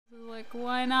Like,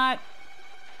 why not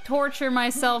torture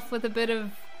myself with a bit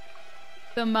of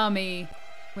The Mummy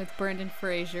with Brendan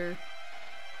Fraser?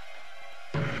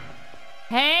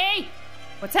 Hey!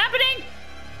 What's happening?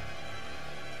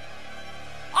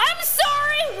 I'm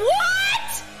sorry!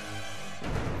 What?!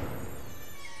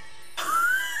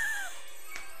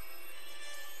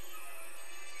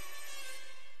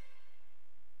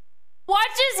 What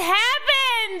just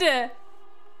happened?!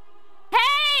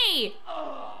 Hey!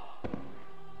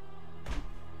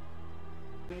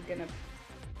 I'm gonna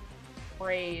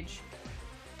rage.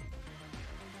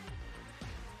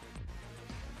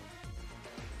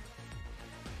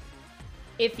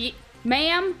 If you,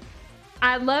 ma'am,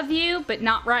 I love you, but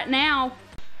not right now.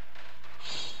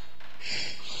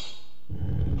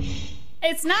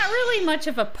 It's not really much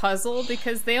of a puzzle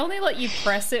because they only let you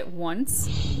press it once.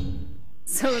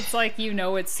 So it's like, you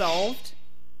know, it's solved.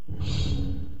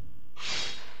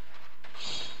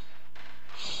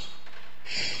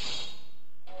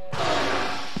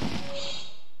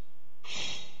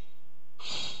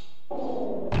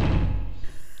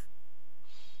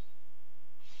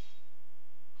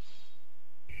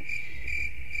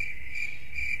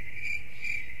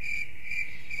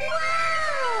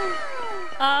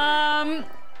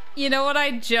 You know what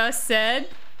I just said?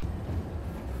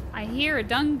 I hear a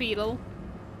dung beetle.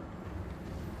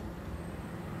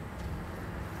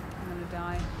 I'm gonna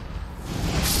die.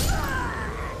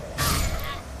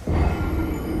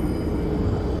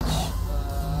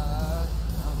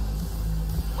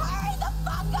 Hurry the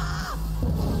fuck up!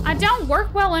 I don't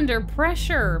work well under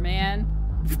pressure, man.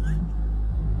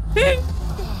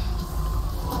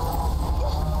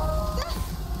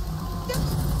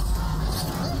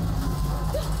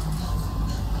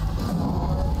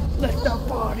 Let the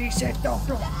bodies hit the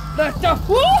floor. Let the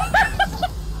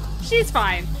She's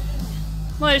fine.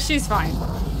 Well, she's fine.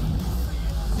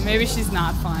 Maybe she's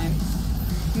not fine.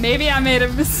 Maybe I made a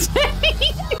mistake.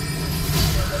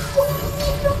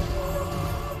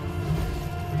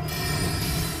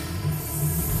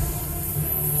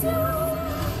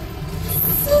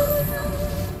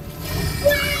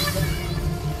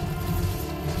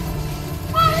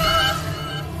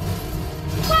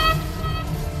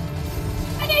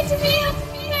 I need to be able to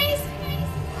please.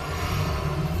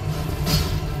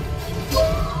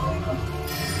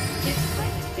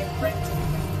 Different.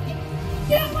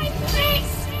 Get out my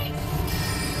face!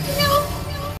 No!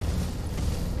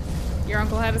 Your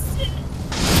uncle had a...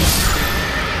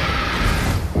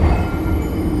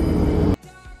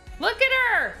 Look at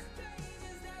her!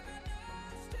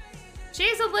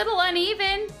 She's a little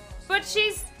uneven, but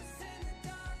she's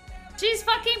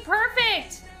fucking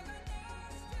perfect!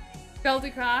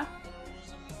 Goldie-Craw.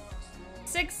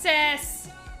 Success!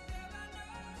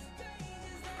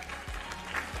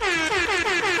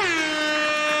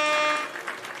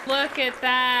 Look at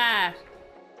that!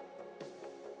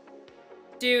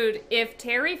 Dude, if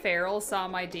Terry Farrell saw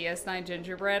my DS9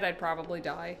 gingerbread, I'd probably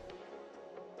die.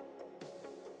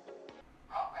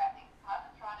 Programming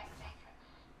positronic matrix.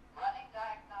 Running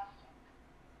diagnostic.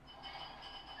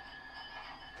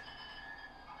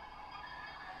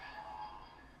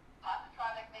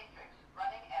 Positronic matrix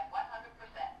running at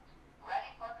 100%.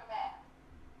 Ready for command.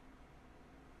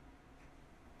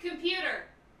 Computer.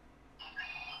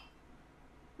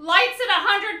 Lights at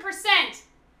 100%.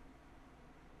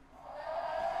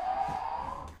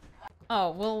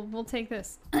 Oh, we'll take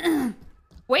this.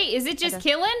 Wait, is it just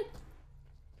killing?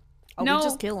 Oh, No. we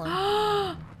just kill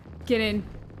him. Get in.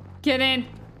 Get in.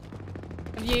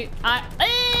 You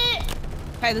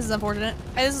Hey, this is unfortunate.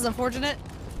 Hey, this is unfortunate.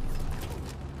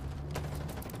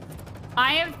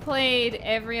 I have played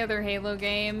every other Halo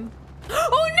game.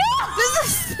 Oh no!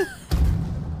 This is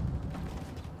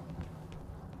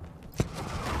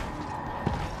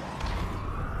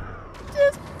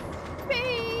just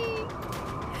me.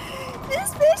 This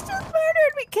bitch just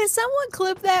murdered me. Can someone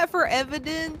clip that for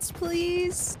evidence,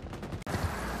 please?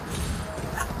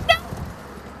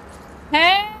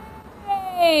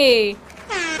 Hey!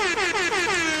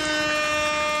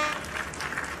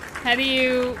 How do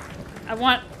you... I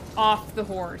want off the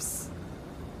horse.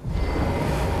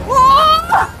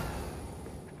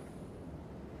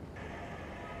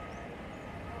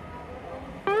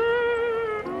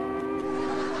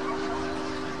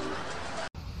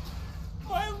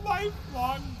 My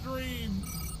lifelong dream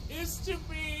is to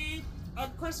be a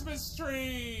Christmas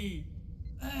tree.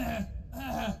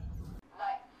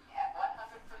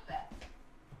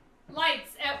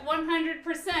 Lights at 100%. Lights at 100%.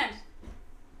 Please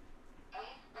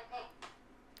repeat.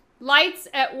 Lights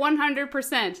at 100%.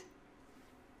 Please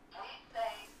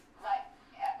say lights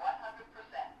at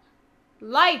 100%.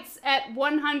 Lights at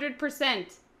 100%.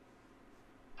 Please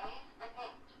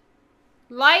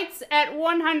Lights at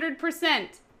 100%. Please say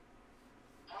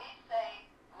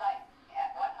lights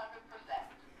at 100%.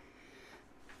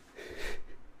 Please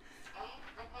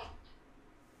repeat.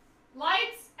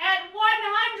 Lights at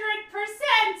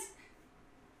 100%.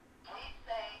 Please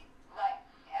say lights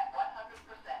at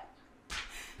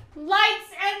 100%.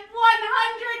 Lights at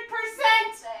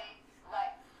 100%. Say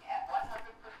lights at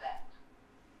 100%.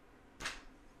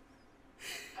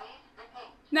 Please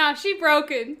repeat. Nah, she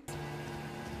broken.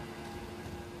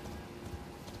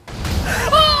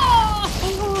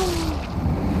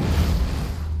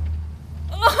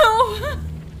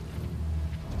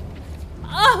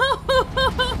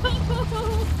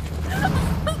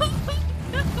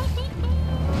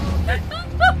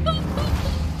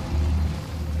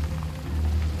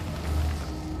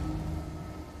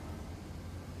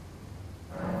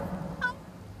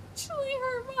 Actually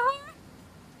hurt my heart.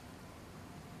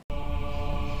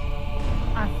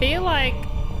 I feel like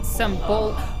some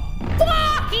bull.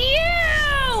 Fuck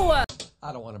you!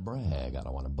 I don't want to brag. I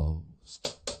don't want to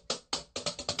boast.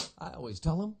 I always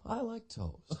tell them I like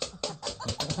toast.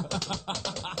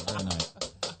 Very nice.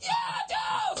 Yeah,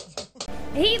 toast!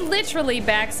 He literally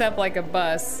backs up like a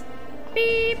bus.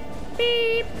 Beep,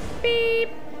 beep, beep,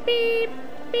 beep,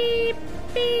 beep,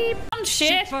 beep. Shit.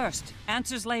 Shoot first.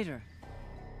 Answers later.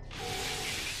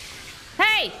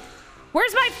 Hey!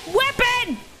 Where's my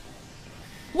weapon?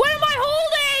 What am I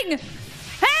holding?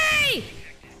 Hey!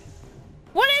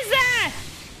 What is that?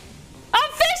 A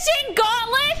fishing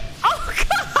gauntlet? Oh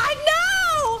god,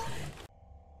 no!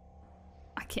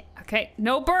 I can't, okay,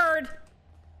 no bird.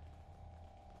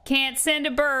 Can't send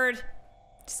a bird.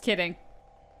 Just kidding.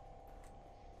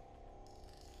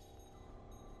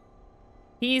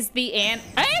 He's the ant.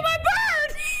 Hey, my bird!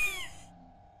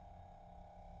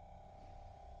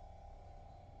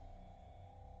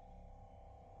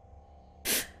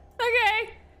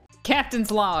 Okay.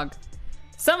 Captain's log.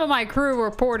 Some of my crew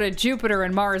reported Jupiter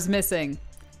and Mars missing.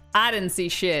 I didn't see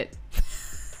shit.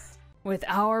 With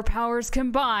our powers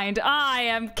combined, I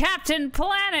am Captain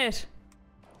Planet!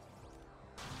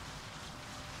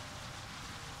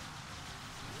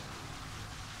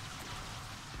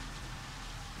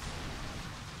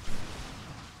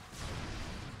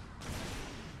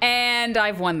 And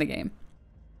I've won the game.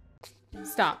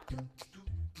 Stop.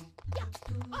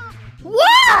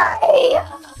 Why?